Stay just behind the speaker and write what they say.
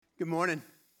Good morning.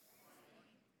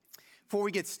 Before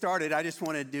we get started, I just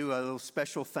want to do a little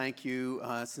special thank you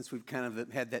since we've kind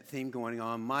of had that theme going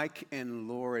on. Mike and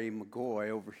Lori McGoy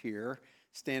over here.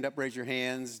 Stand up, raise your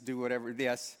hands, do whatever.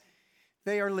 Yes,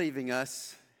 they are leaving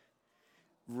us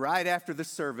right after the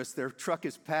service. Their truck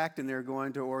is packed and they're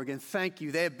going to Oregon. Thank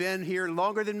you. They have been here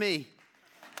longer than me.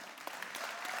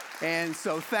 And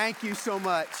so thank you so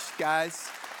much, guys.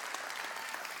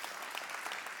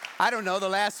 I don't know, the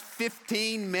last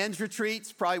 15 men's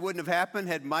retreats probably wouldn't have happened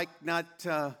had Mike not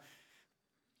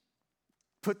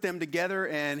put them together,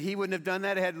 and he wouldn't have done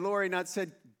that had Lori not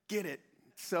said, get it.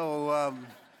 So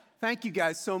thank you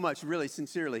guys so much, really,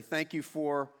 sincerely. Thank you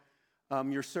for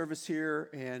your service here,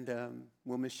 and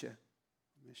we'll miss you.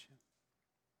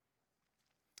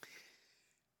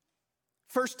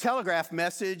 First telegraph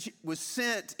message was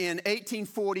sent in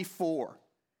 1844.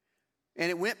 And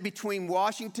it went between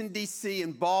Washington, D.C.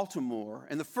 and Baltimore.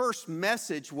 And the first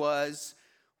message was,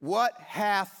 "What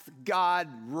hath God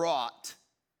wrought?"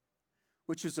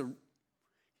 Which was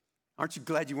aren't you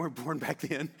glad you weren't born back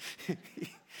then?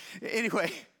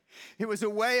 Anyway, it was a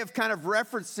way of kind of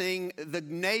referencing the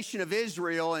nation of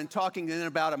Israel and talking then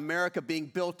about America being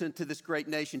built into this great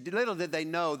nation. Little did they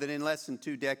know that in less than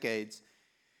 2 decades,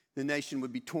 the nation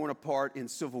would be torn apart in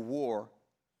civil war.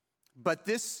 But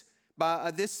this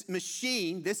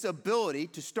machine, this ability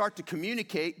to start to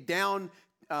communicate down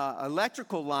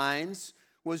electrical lines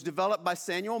was developed by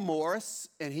Samuel Morse,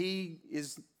 and he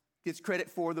gets credit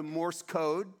for the Morse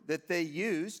code that they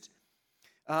used.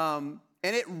 And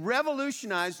it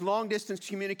revolutionized long-distance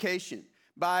communication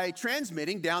by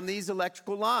transmitting down these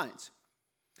electrical lines.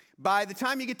 By the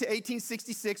time you get to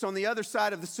 1866, on the other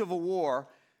side of the Civil War,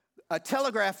 a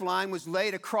telegraph line was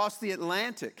laid across the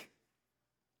Atlantic.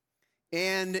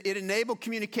 And it enabled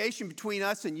communication between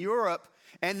us and Europe.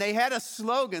 And they had a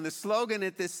slogan. The slogan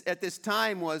at this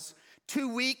time was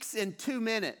 2 weeks and 2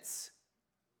 minutes.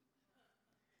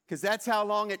 Because that's how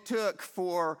long it took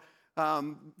for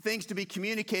things to be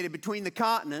communicated between the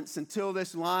continents until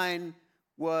this line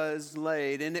was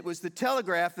laid. And it was the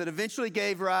telegraph that eventually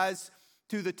gave rise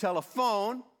to the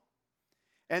telephone,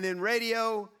 and then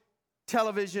radio,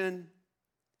 television,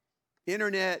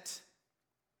 internet,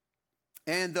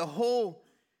 and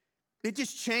it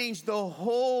just changed the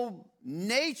whole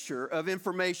nature of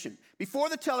information. Before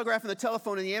the telegraph and the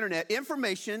telephone and the internet,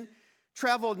 information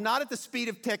traveled not at the speed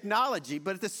of technology,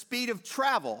 but at the speed of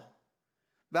travel.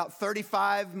 About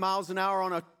 35 miles an hour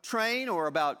on a train, or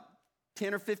about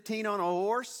 10 or 15 on a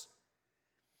horse.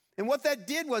 And what that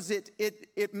did was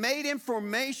it made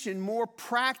information more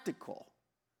practical.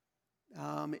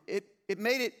 It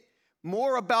made it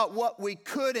more about what we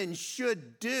could and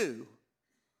should do.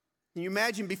 Can you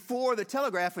imagine before the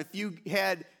telegraph, if you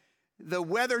had the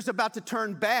weather's about to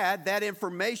turn bad, that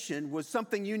information was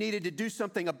something you needed to do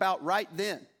something about right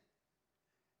then.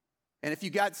 And if you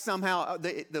got somehow,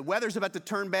 the weather's about to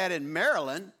turn bad in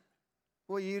Maryland,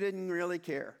 well, you didn't really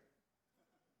care.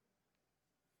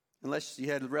 Unless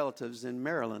you had relatives in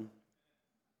Maryland.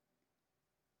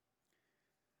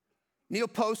 Neil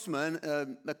Postman,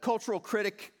 a cultural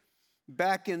critic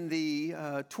back in the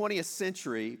 20th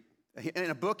century, in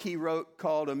a book he wrote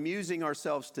called Amusing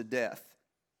Ourselves to Death.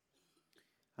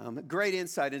 Great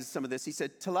insight into some of this. He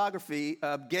said, telegraphy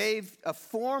gave a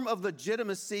form of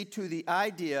legitimacy to the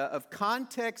idea of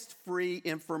context-free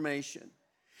information.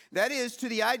 That is, to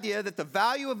the idea that the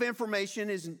value of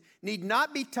information need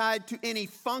not be tied to any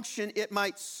function it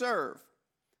might serve.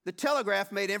 The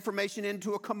telegraph made information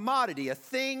into a commodity, a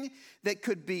thing that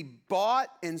could be bought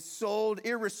and sold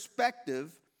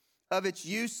irrespective of its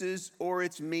uses or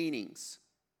its meanings.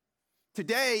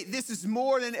 Today, this is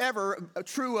more than ever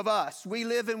true of us. We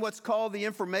live in what's called the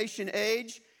information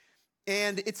age,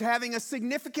 and it's having a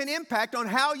significant impact on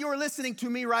how you're listening to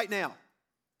me right now.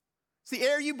 It's the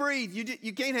air you breathe.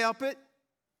 You can't help it.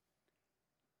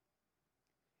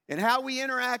 And how we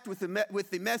interact with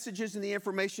the messages and the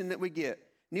information that we get.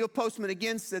 Neil Postman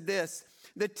again said this: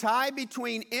 the tie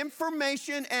between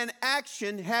information and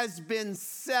action has been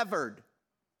severed.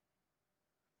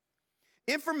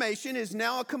 Information is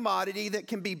now a commodity that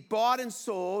can be bought and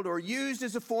sold or used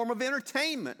as a form of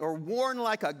entertainment or worn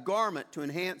like a garment to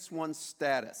enhance one's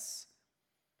status.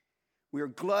 We are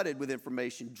glutted with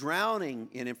information, drowning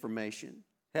in information,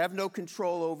 have no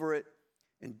control over it,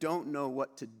 and don't know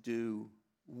what to do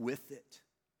with it.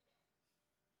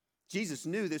 Jesus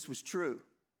knew this was true,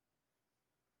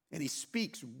 and he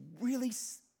speaks really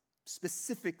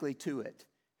specifically to it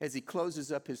as he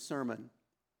closes up his Sermon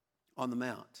on the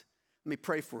Mount. Let me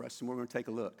pray for us, and we're going to take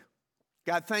a look.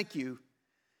 God, thank you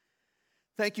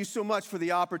Thank you so much for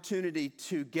the opportunity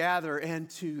to gather and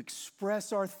to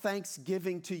express our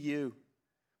thanksgiving to you.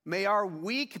 May our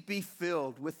week be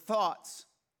filled with thoughts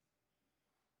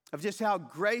of just how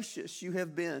gracious you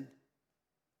have been.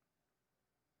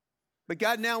 But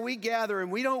God, now we gather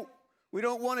and we don't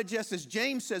want to just, as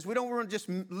James says, we don't want to just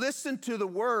listen to the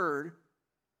word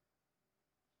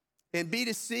and be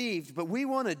deceived, but we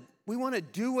want to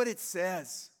do what it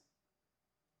says.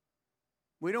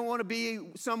 We don't want to be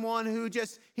someone who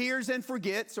just hears and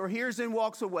forgets or hears and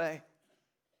walks away.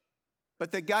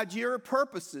 But that, God, your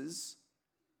purposes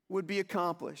would be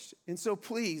accomplished. And so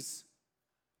please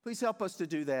help us to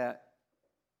do that.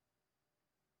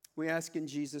 We ask in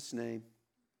Jesus' name.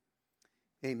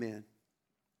 Amen.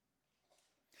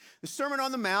 The Sermon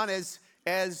on the Mount,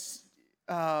 as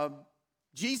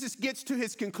Jesus gets to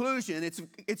his conclusion,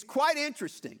 it's quite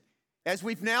interesting. As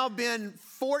we've now been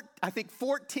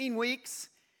 14 weeks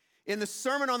in the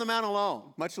Sermon on the Mount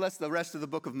alone, much less the rest of the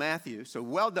book of Matthew. So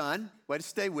well done. Way to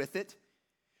stay with it.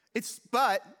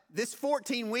 But this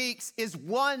 14 weeks is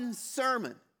one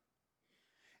sermon.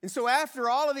 And so after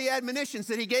all of the admonitions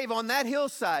that he gave on that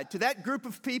hillside to that group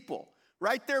of people,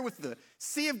 right there with the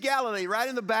Sea of Galilee right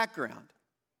in the background,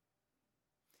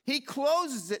 he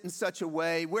closes it in such a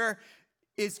way where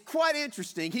it's quite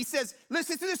interesting. He says,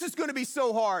 listen, this is going to be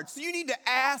so hard. So you need to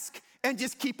ask and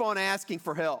just keep on asking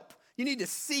for help. You need to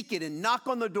seek it and knock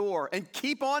on the door and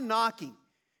keep on knocking.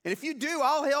 And if you do,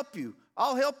 I'll help you.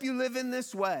 I'll help you live in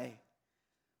this way.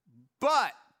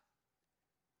 But,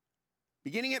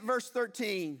 beginning at verse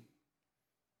 13,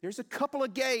 there's a couple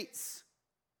of gates,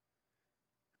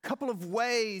 a couple of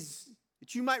ways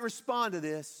that you might respond to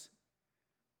this.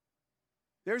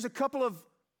 There's a couple of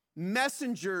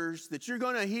messengers that you're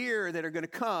going to hear that are going to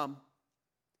come.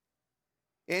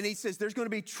 And he says there's going to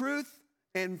be truth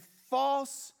and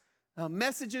false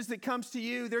messages that comes to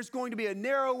you. There's going to be a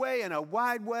narrow way and a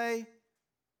wide way.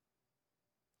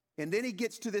 And then he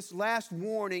gets to this last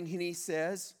warning and he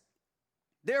says,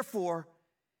 therefore,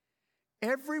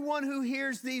 everyone who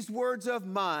hears these words of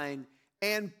mine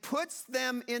and puts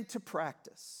them into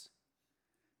practice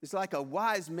is like a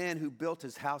wise man who built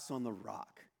his house on the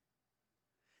rock.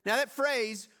 Now that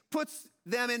phrase, puts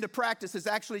them into practice, is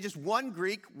actually just one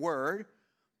Greek word,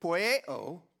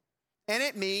 poieo, and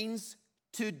it means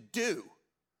to do.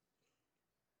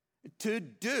 To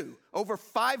do. Over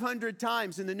 500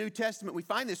 times in the New Testament we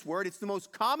find this word. It's the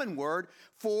most common word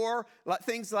for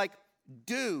things like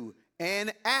do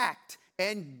and act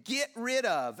and get rid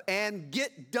of and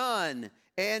get done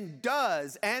and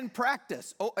does and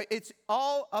practice. Oh, it's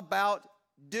all about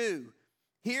do.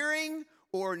 Hearing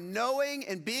or knowing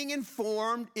and being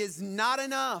informed is not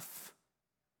enough.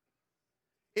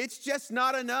 It's just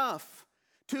not enough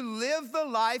to live the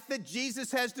life that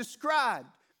Jesus has described.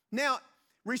 Now,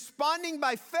 responding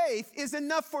by faith is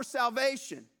enough for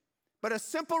salvation, but a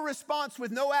simple response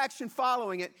with no action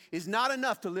following it is not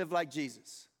enough to live like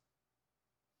Jesus.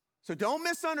 So don't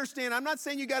misunderstand. I'm not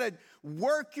saying you got to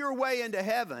work your way into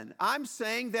heaven. I'm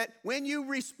saying that when you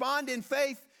respond in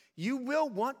faith, you will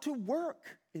want to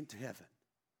work into heaven.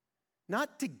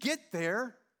 Not to get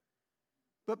there,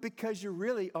 but because you're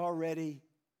really already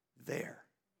there.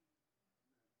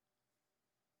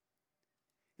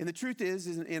 And the truth is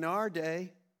in our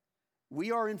day,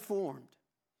 we are informed,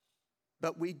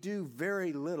 but we do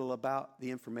very little about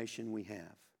the information we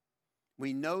have.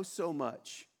 We know so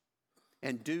much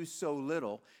and do so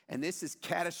little, and this is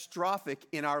catastrophic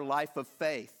in our life of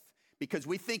faith. Because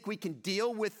we think we can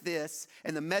deal with this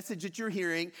and the message that you're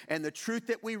hearing and the truth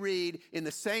that we read in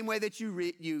the same way that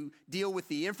you deal with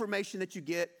the information that you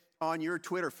get on your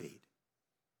Twitter feed.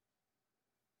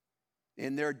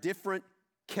 And there are different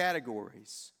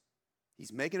categories.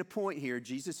 He's making a point here.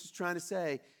 Jesus is trying to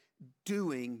say,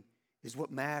 doing is what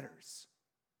matters.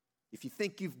 If you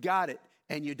think you've got it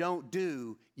and you don't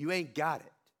do, you ain't got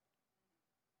it.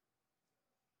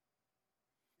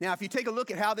 Now, if you take a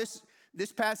look at how this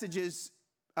passage is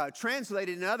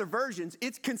translated in other versions,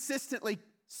 it's consistently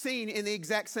seen in the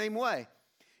exact same way.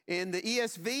 In the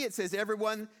ESV, it says,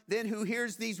 everyone then who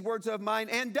hears these words of mine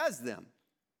and does them.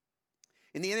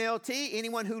 In the NLT,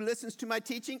 anyone who listens to my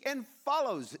teaching and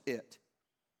follows it.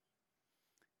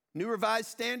 New Revised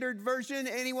Standard Version,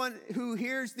 anyone who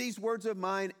hears these words of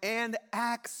mine and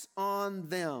acts on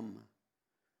them.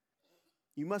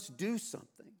 You must do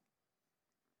something.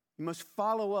 You must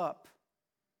follow up.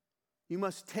 You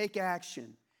must take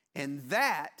action. And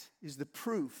that is the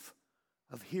proof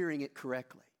of hearing it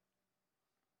correctly.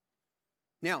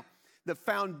 Now,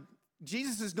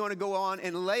 Jesus is going to go on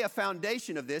and lay a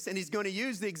foundation of this, and he's going to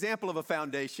use the example of a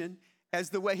foundation as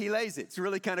the way he lays it. It's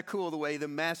really kind of cool the way the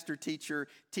master teacher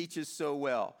teaches so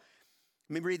well.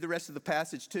 Let me read the rest of the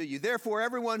passage to you. Therefore,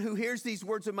 everyone who hears these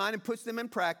words of mine and puts them in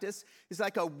practice is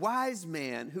like a wise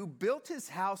man who built his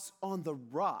house on the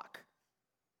rock.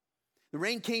 The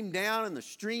rain came down and the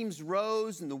streams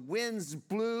rose and the winds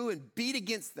blew and beat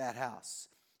against that house.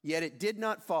 Yet it did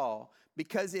not fall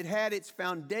because it had its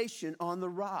foundation on the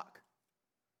rock.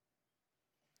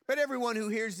 But everyone who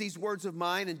hears these words of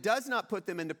mine and does not put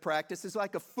them into practice is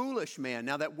like a foolish man.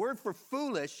 Now that word for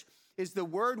foolish is the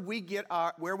word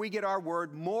where we get our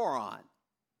word moron.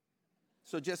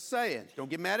 So just saying, don't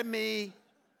get mad at me.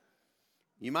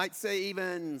 You might say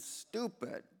even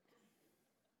stupid.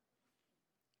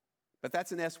 But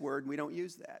that's an S word, and we don't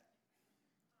use that.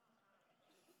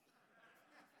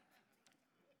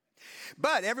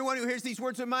 But everyone who hears these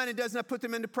words of mine and does not put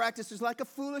them into practice is like a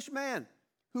foolish man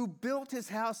who built his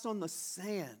house on the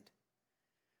sand.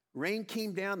 Rain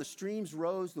came down, the streams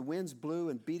rose, the winds blew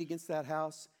and beat against that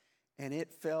house, and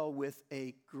it fell with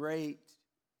a great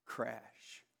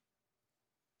crash.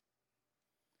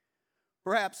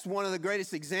 Perhaps one of the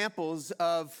greatest examples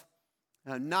of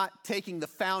not taking the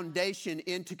foundation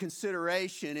into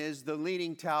consideration is the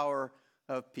Leaning Tower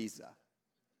of Pisa.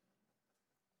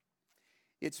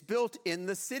 It's built in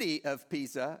the city of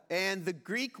Pisa, and the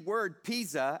Greek word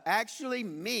Pisa actually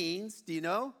means, do you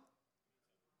know?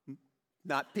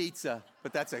 Not pizza,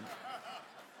 but that's a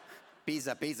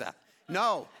Pisa.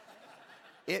 No,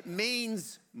 it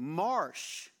means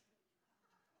marsh.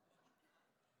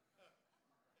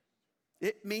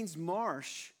 It means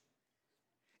marsh.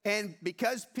 And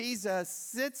because Pisa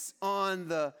sits on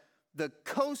the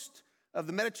coast of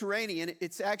the Mediterranean,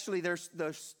 it's actually, there's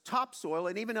the topsoil,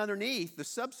 and even underneath, the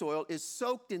subsoil is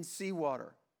soaked in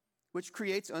seawater, which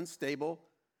creates unstable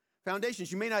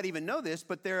foundations. You may not even know this,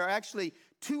 but there are actually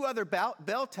 2 other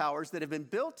bell towers that have been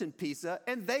built in Pisa,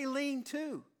 and they lean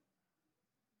too.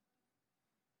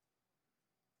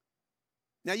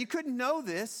 Now, you couldn't know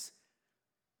this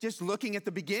just looking at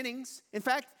the beginnings. In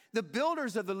fact, the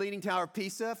builders of the Leaning Tower of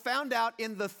Pisa found out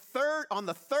on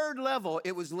the third level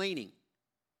it was leaning.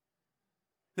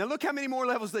 Now look how many more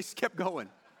levels they kept going.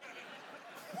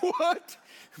 What?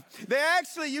 They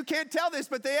actually, you can't tell this,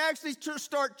 but they actually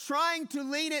start trying to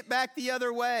lean it back the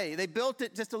other way. They built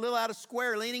it just a little out of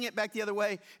square, leaning it back the other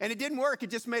way, and it didn't work. It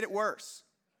just made it worse.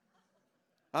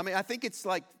 I mean, I think it's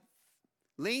like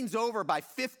leans over by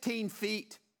 15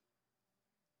 feet.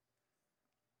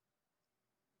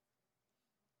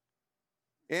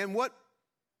 And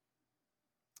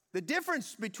the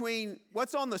difference between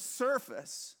what's on the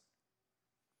surface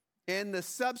and the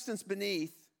substance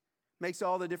beneath makes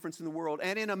all the difference in the world.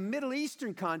 And in a Middle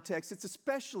Eastern context, it's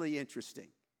especially interesting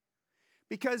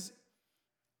because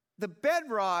the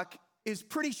bedrock is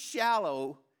pretty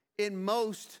shallow in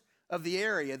most of the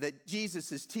area that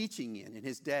Jesus is teaching in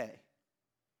his day.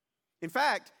 In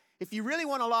fact, if you really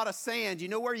want a lot of sand, you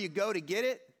know where you go to get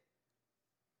it?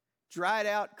 Dried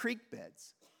out creek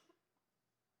beds.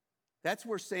 That's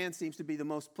where sand seems to be the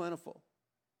most plentiful.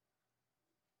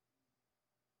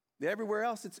 Everywhere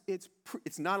else,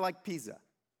 it's not like Pisa.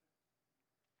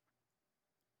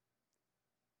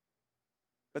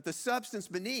 But the substance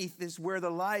beneath is where the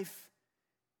life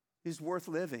is worth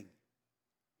living.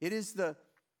 It's the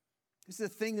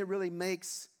thing that really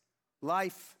makes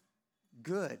life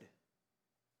good.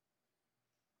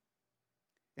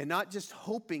 And not just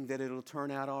hoping that it'll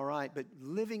turn out all right, but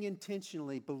living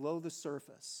intentionally below the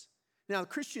surface. Now,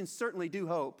 Christians certainly do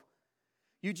hope.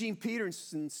 Eugene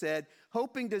Peterson said,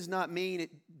 hoping does not mean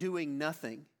doing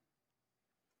nothing.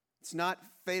 It's not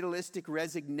fatalistic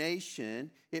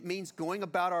resignation. It means going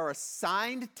about our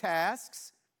assigned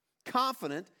tasks,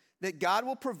 confident that God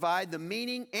will provide the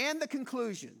meaning and the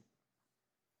conclusion.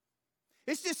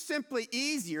 It's just simply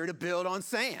easier to build on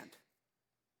sand.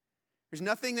 There's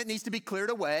nothing that needs to be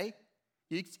cleared away.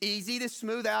 It's easy to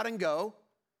smooth out and go.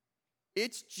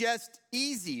 It's just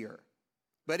easier.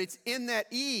 But it's in that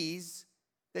ease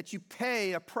that you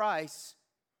pay a price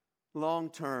long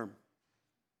term.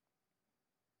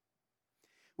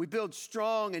 We build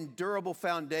strong and durable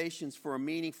foundations for a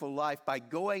meaningful life by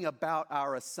going about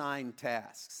our assigned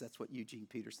tasks. That's what Eugene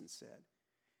Peterson said.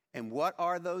 And what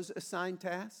are those assigned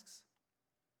tasks?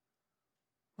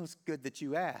 Well, it's good that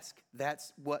you ask.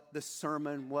 That's what the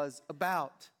sermon was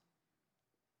about.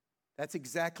 That's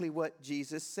exactly what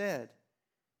Jesus said.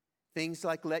 Things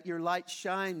like let your light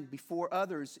shine before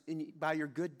others by your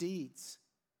good deeds.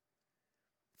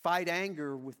 Fight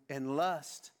anger and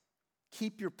lust.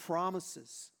 Keep your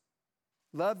promises.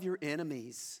 Love your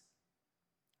enemies.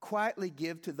 Quietly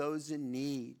give to those in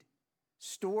need.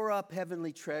 Store up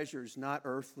heavenly treasures, not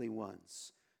earthly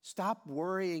ones. Stop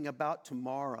worrying about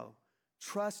tomorrow.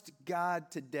 Trust God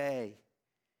today.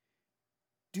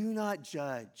 Do not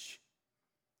judge.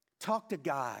 Talk to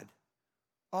God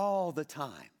all the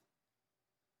time.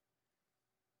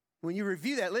 When you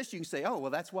review that list, you can say, oh,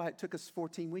 well, that's why it took us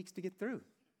 14 weeks to get through.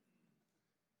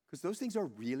 Because those things are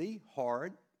really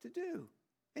hard to do.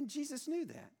 And Jesus knew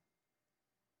that.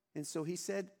 And so he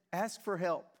said, ask for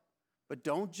help, but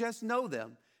don't just know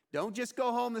them. Don't just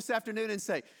go home this afternoon and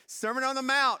say, Sermon on the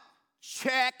Mount,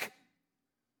 check.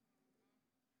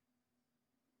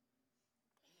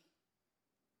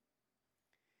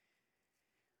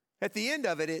 At the end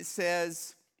of it, it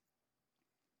says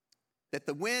that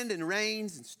the wind and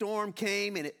rains and storm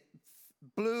came and it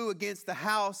blew against the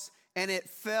house and it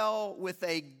fell with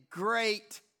a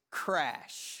great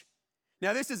crash.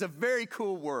 Now, this is a very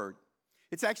cool word.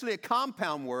 It's actually a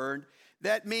compound word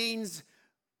that means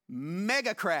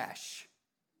mega crash.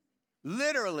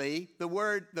 Literally,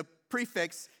 the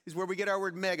prefix is where we get our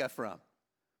word mega from.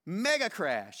 Mega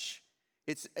crash.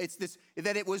 It's this,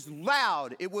 that it was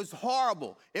loud, it was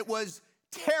horrible, it was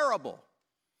terrible.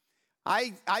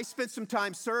 I spent some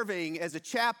time serving as a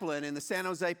chaplain in the San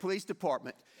Jose Police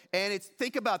Department. And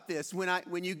think about this, when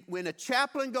a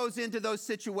chaplain goes into those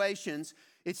situations,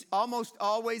 it's almost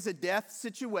always a death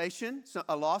situation, so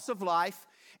a loss of life,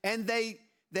 and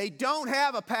they don't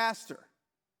have a pastor.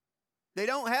 They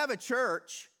don't have a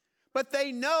church, but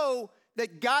they know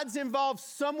that God's involved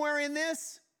somewhere in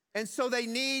this, and so they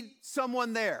need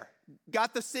someone there.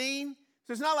 Got the scene?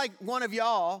 So it's not like one of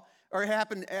y'all or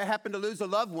happened to lose a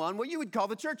loved one. Well, you would call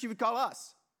the church, you would call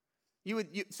us.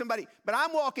 Somebody, but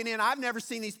I'm walking in, I've never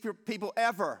seen these people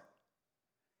ever.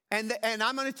 And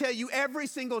I'm going to tell you every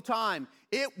single time,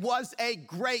 it was a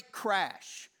great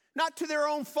crash. Not to their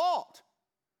own fault.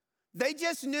 They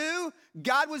just knew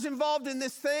God was involved in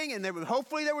this thing, and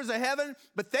hopefully there was a heaven,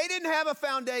 but they didn't have a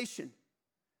foundation.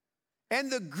 And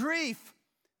the grief,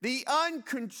 the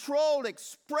uncontrolled,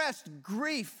 expressed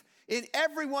grief in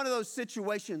every one of those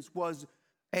situations was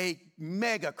a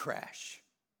mega crash.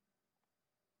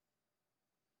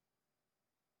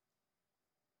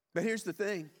 But here's the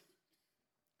thing.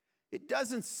 It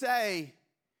doesn't say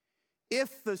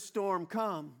if the storm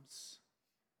comes.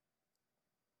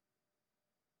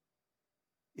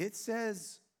 It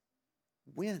says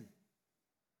when.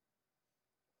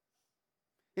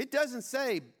 It doesn't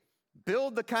say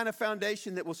build the kind of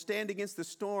foundation that will stand against the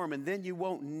storm and then you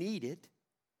won't need it,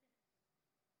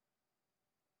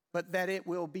 but that it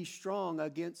will be strong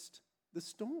against the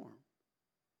storm.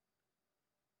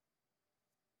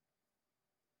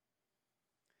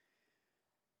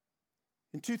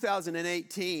 In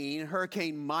 2018,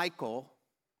 Hurricane Michael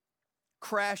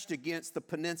crashed against the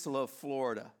peninsula of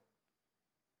Florida.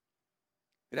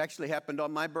 It actually happened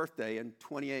on my birthday in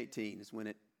 2018 is when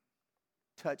it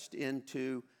touched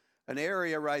into an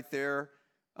area right there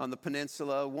on the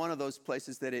peninsula. One of those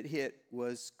places that it hit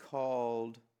was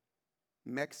called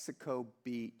Mexico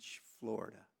Beach,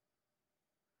 Florida.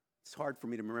 It's hard for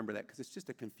me to remember that because it's just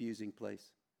a confusing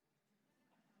place.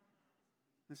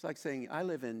 It's like saying, I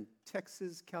live in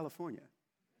Texas, California.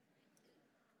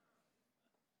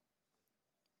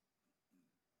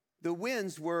 The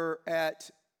winds were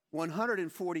at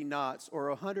 140 knots or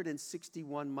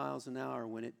 161 miles an hour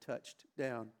when it touched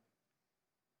down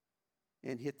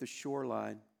and hit the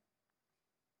shoreline.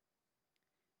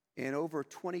 And over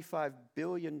 $25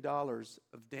 billion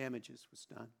of damages was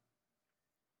done.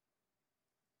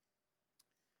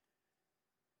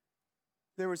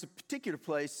 There was a particular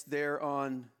place there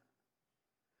on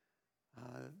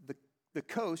the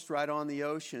coast, right on the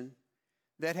ocean,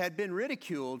 that had been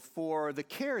ridiculed for the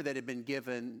care that had been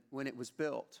given when it was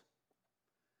built.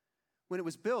 When it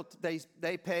was built,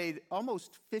 they paid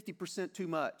almost 50% too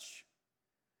much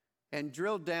and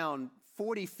drilled down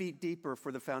 40 feet deeper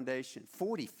for the foundation,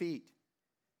 40 feet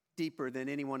deeper than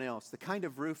anyone else. The kind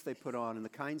of roof they put on and the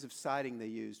kinds of siding they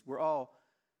used were all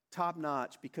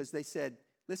top-notch because they said,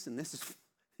 listen, this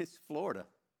is Florida.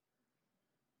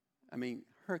 I mean,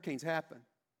 hurricanes happen.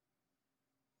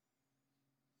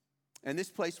 And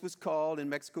this place was called, in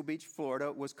Mexico Beach,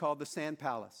 Florida, was called the Sand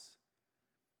Palace.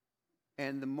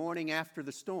 And the morning after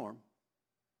the storm,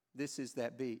 this is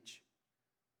that beach.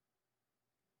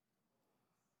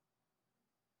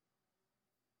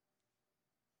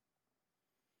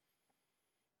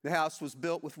 The house was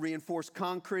built with reinforced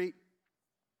concrete.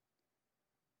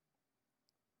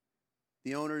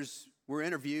 The owners were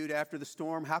interviewed after the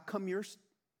storm. How come your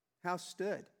house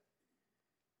stood?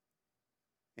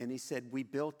 And he said, we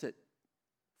built it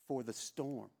for the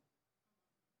storm.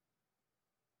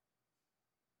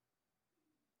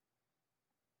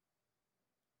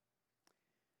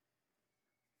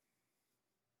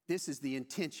 this is the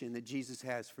intention that Jesus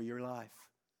has for your life.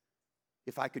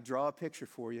 If I could draw a picture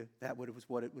for you, that was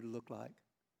what it would look like.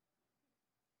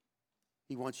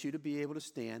 He wants you to be able to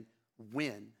stand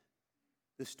when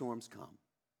the storms come.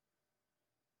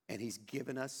 And he's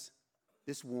given us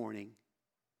this warning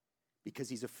because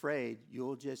he's afraid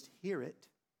you'll just hear it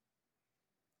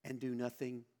and do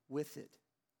nothing with it.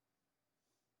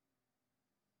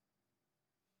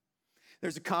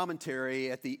 There's a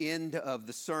commentary at the end of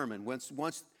the sermon. Once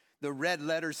the red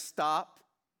letters stop,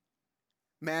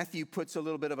 Matthew puts a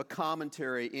little bit of a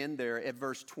commentary in there at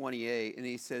verse 28, and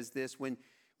he says this: when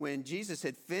Jesus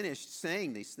had finished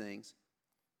saying these things,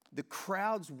 the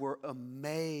crowds were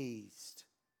amazed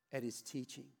at his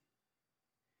teaching,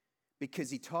 because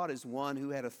he taught as one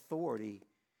who had authority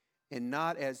and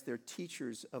not as their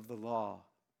teachers of the law.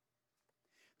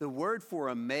 The word for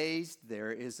amazed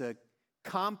there is a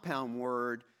compound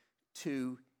word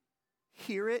to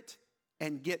hear it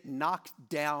and get knocked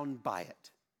down by it.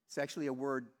 It's actually a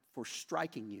word for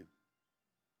striking you.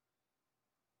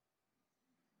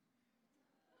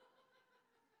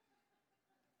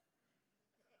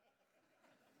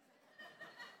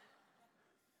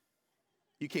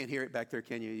 You can't hear it back there,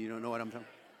 can you? You don't know what I'm talking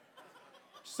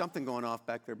about. Something going off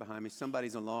back there behind me.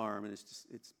 Somebody's alarm, and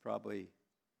it's probably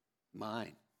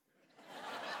mine.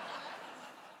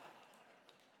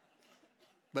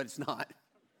 But it's not.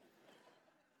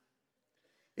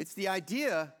 It's the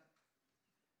idea.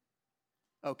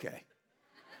 Okay.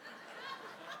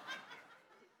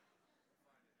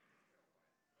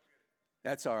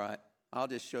 That's all right. I'll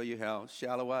just show you how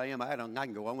shallow I am. I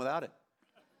can go on without it.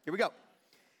 Here we go.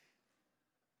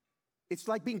 It's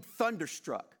like being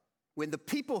thunderstruck when the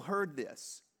people heard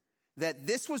this, that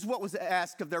this was what was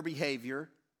asked of their behavior.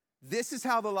 This is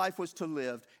how the life was to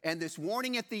live. And this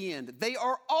warning at the end, they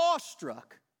are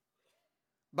awestruck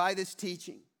by this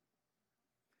teaching.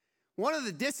 One of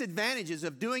the disadvantages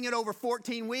of doing it over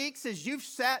 14 weeks is you've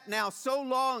sat now so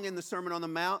long in the Sermon on the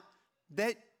Mount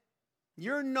that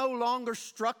you're no longer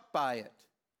struck by it,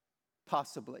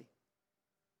 possibly.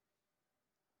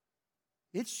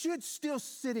 It should still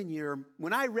sit in your,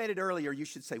 when I read it earlier, you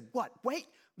should say, what? Wait,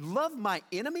 love my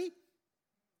enemy?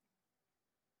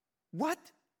 What?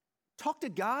 Talk to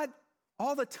God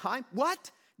all the time?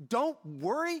 What? Don't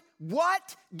worry?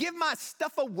 What? Give my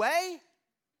stuff away?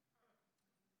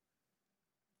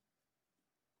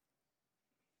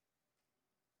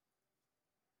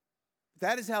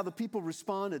 That is how the people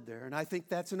responded there, and I think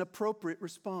that's an appropriate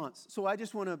response. So I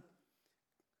just want to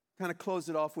kind of close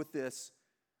it off with this.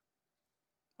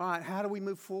 All right, how do we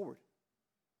move forward?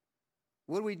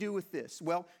 What do we do with this?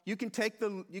 Well, you can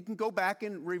go back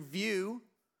and review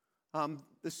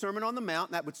the Sermon on the Mount,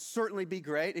 and that would certainly be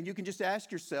great. And you can just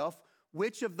ask yourself,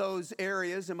 which of those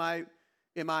areas am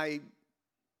I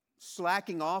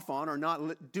slacking off on or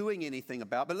not doing anything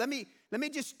about? But let me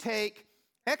just take,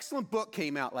 excellent book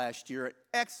came out last year, an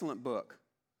excellent book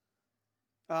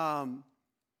by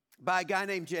a guy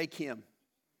named Jay Kim.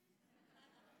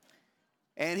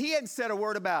 And he hadn't said a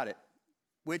word about it,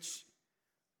 which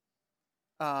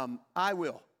I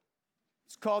will.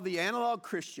 It's called The Analog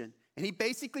Christian. And he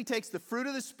basically takes the fruit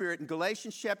of the Spirit in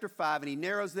Galatians chapter 5 and he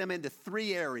narrows them into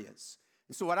 3 areas.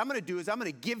 And so what I'm going to do is I'm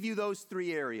going to give you those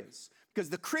 3 areas. Because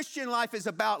the Christian life is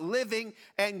about living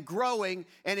and growing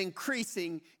and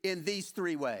increasing in these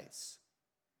 3 ways.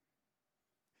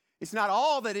 It's not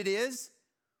all that it is,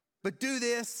 but do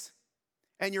this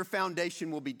and your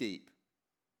foundation will be deep.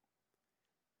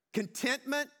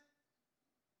 Contentment,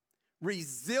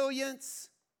 resilience,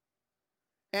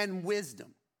 and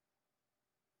wisdom.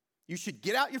 You should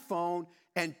get out your phone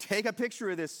and take a picture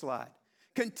of this slide.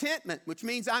 Contentment, which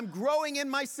means I'm growing in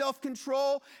my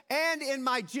self-control and in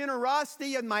my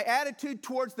generosity and my attitude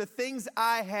towards the things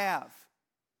I have.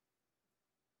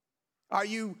 Are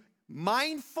you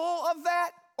mindful of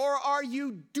that, or are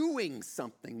you doing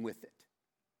something with it?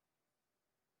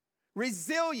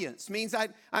 Resilience means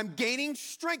I'm gaining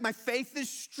strength. My faith is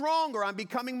stronger. I'm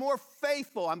becoming more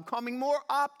faithful. I'm becoming more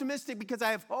optimistic because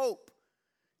I have hope.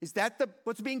 Is that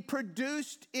what's being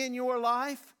produced in your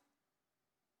life?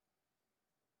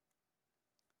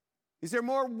 Is there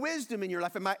more wisdom in your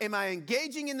life? Am I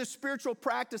engaging in the spiritual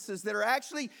practices that are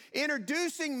actually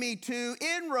introducing me to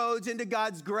inroads into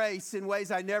God's grace in ways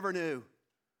I never knew?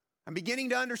 I'm beginning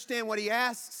to understand what he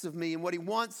asks of me and what he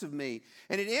wants of me.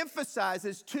 And it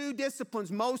emphasizes 2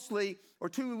 disciplines mostly, or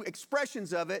 2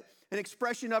 expressions of it, an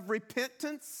expression of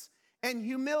repentance and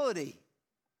humility.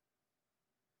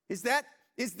 Is that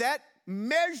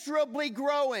measurably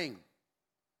growing?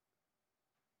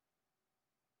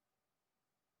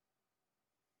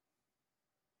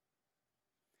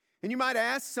 And you might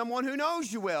ask someone who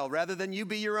knows you well rather than you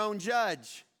be your own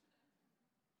judge.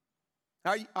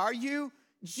 Are you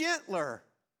gentler,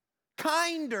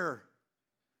 kinder,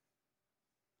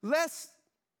 less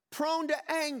prone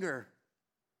to anger,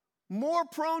 more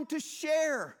prone to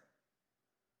share?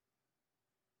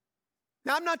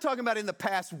 Now, I'm not talking about in the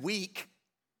past week,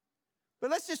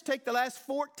 but let's just take the last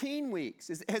 14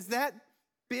 weeks. Has that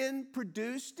been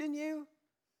produced in you?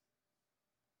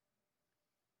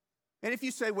 And if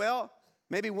you say, well,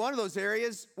 maybe one of those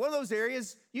areas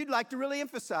you'd like to really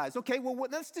emphasize. Okay, well,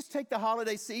 let's just take the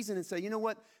holiday season and say, you know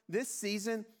what? This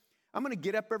season, I'm going to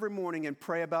get up every morning and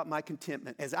pray about my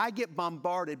contentment. As I get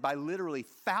bombarded by literally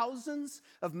thousands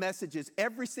of messages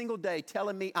every single day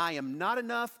telling me I am not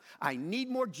enough, I need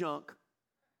more junk.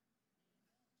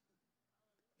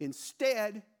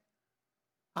 Instead,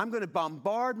 I'm going to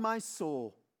bombard my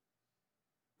soul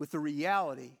with the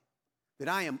reality that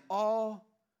I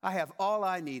have all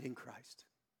I need in Christ.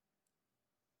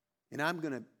 And I'm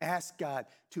going to ask God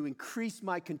to increase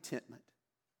my contentment.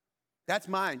 That's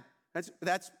mine.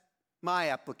 That's my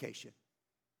application.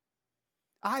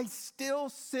 I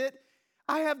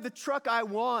have the truck I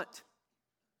want.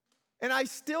 And I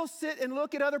still sit and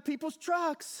look at other people's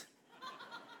trucks.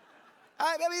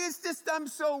 I mean, it's just,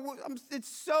 it's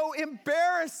so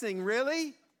embarrassing,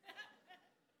 really.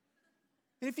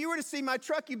 And if you were to see my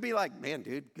truck, you'd be like, man,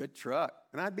 dude, good truck.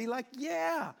 And I'd be like,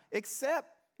 yeah, except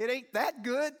it ain't that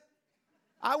good.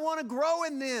 I want to grow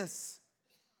in this.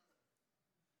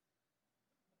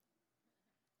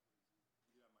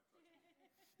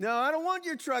 No, I don't want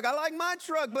your truck. I like my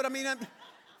truck, but I mean,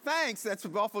 thanks. That's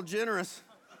awful generous.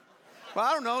 Well,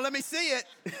 I don't know. Let me see it.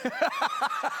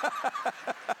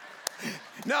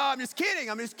 No, I'm just kidding.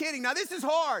 Now, this is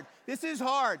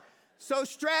hard. So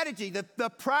strategy, the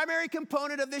primary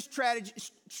component of this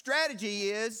strategy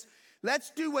is let's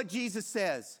do what Jesus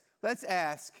says. Let's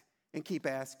ask and keep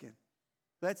asking.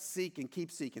 Let's seek and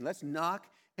keep seeking. Let's knock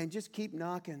and just keep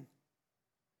knocking.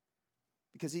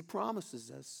 Because he promises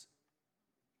us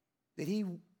that he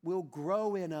will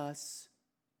grow in us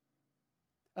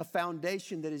a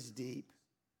foundation that is deep.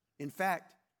 In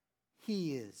fact,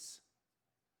 he is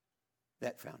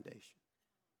that foundation.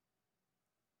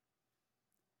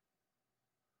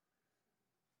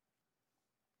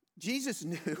 Jesus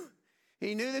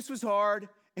he knew this was hard,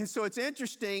 and so it's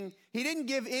interesting, he didn't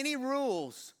give any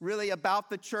rules really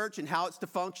about the church and how it's to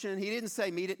function. He didn't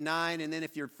say meet at 9, and then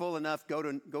if you're full enough, go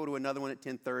to another one at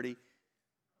 10:30. He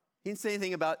didn't say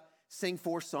anything about sing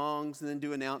 4 songs and then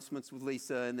do announcements with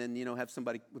Lisa, and then, have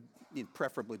somebody,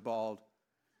 preferably bald,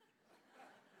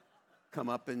 come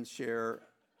up and share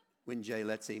when Jay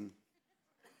lets him.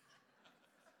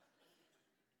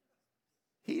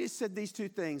 He just said these 2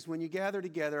 things. When you gather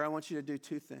together, I want you to do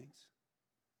 2 things.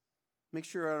 Make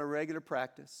sure on a regular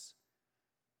practice,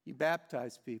 you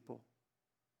baptize people.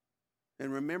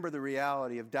 And remember the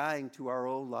reality of dying to our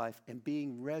old life and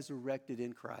being resurrected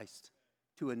in Christ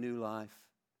to a new life.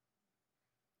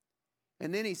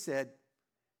 And then he said,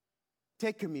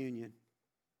 take communion.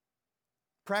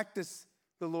 Practice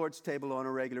the Lord's table on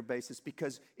a regular basis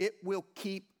because it will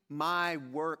keep my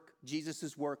work,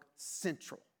 Jesus' work,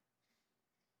 central.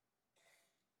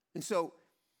 And so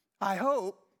I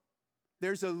hope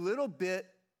there's a little bit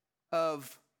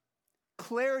of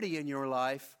clarity in your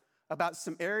life about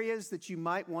some areas that you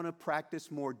might want to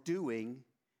practice more doing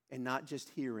and not just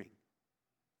hearing.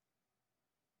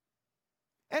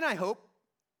 And I hope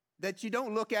that you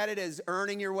don't look at it as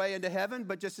earning your way into heaven,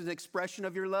 but just as an expression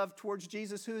of your love towards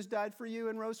Jesus who has died for you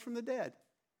and rose from the dead.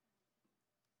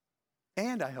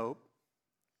 And I hope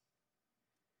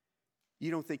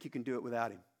you don't think you can do it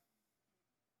without him.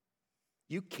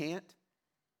 You can't.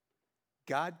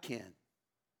 God can.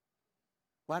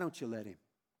 Why don't you let him?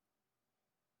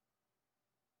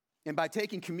 And by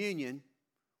taking communion,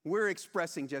 we're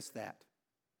expressing just that.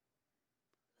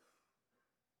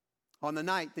 On the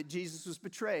night that Jesus was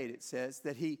betrayed, it says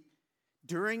that he,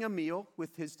 during a meal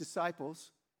with his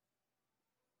disciples,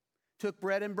 took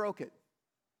bread and broke it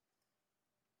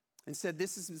and said,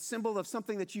 this is a symbol of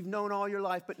something that you've known all your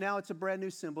life, but now it's a brand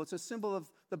new symbol. It's a symbol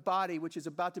of the body which is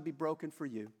about to be broken for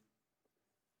you.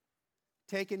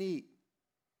 Take and eat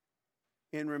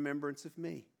in remembrance of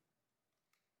me.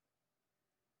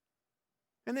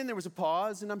 And then there was a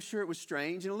pause, and I'm sure it was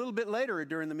strange. And a little bit later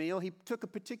during the meal, he took a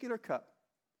particular cup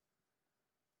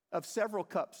of several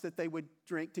cups that they would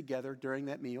drink together during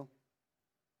that meal.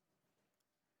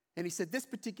 And he said, this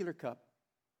particular cup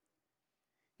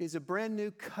is a brand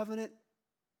new covenant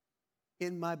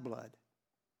in my blood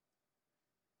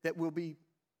that will be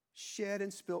shed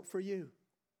and spilt for you.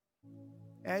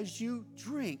 As you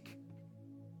drink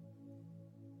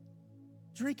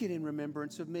drink it in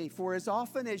remembrance of me. For as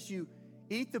often as you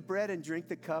eat the bread and drink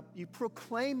the cup, you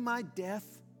proclaim my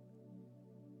death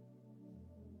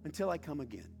until I come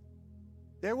again.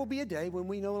 There will be a day when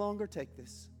we no longer take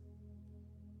this.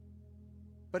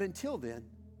 But until then,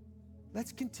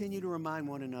 let's continue to remind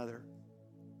one another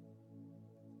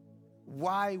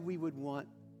why we would want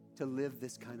to live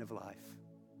this kind of life.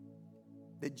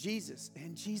 That Jesus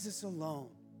and Jesus alone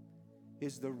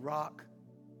is the rock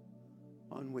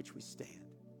on which we stand.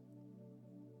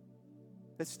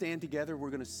 Let's stand together. We're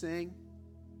going to sing.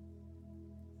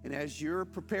 And as you're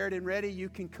prepared and ready, you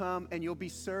can come and you'll be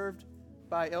served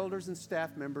by elders and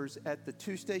staff members at the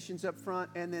 2 stations up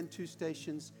front and then 2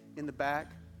 stations in the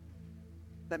back.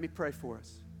 Let me pray for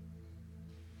us.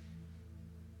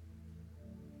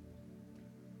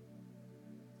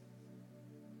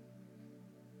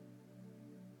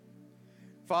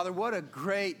 Father, what a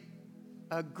great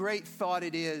thought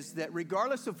it is that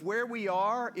regardless of where we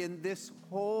are in this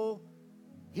whole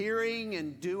hearing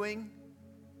and doing,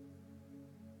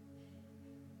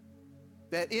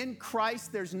 that in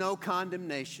Christ there's no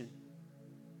condemnation.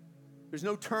 There's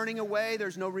no turning away,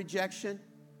 there's no rejection.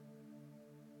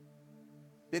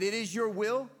 That it is your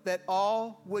will that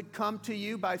all would come to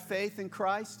you by faith in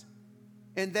Christ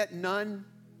and that none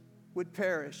would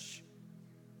perish.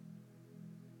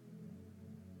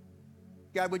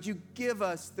 God, would you give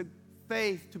us the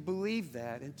faith to believe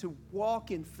that and to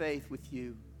walk in faith with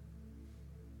you?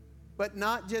 But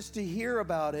not just to hear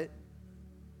about it,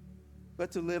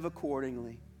 but to live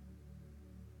accordingly.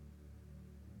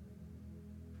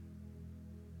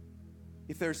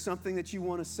 If there's something that you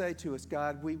want to say to us,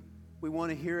 God, we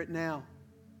want to hear it now.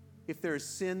 If there is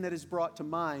sin that is brought to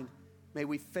mind, may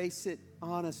we face it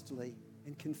honestly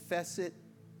and confess it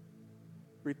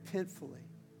repentfully.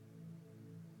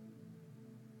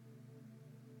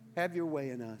 Have your way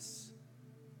in us.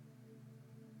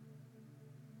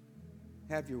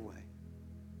 Have your way.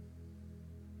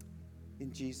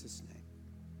 In Jesus' name,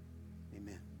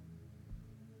 amen.